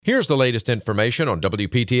Here's the latest information on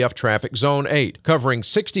WPTF Traffic Zone 8, covering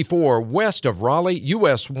 64 west of Raleigh,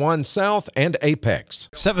 US 1 south, and Apex.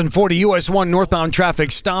 740 US 1 northbound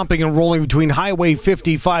traffic stopping and rolling between Highway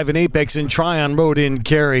 55 and Apex and Tryon Road in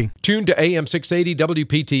Cary. Tune to AM 680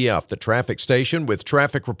 WPTF, the traffic station with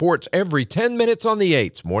traffic reports every 10 minutes on the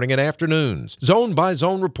 8s, morning and afternoons.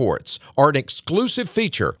 Zone-by-zone reports are an exclusive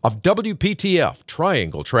feature of WPTF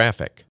Triangle Traffic.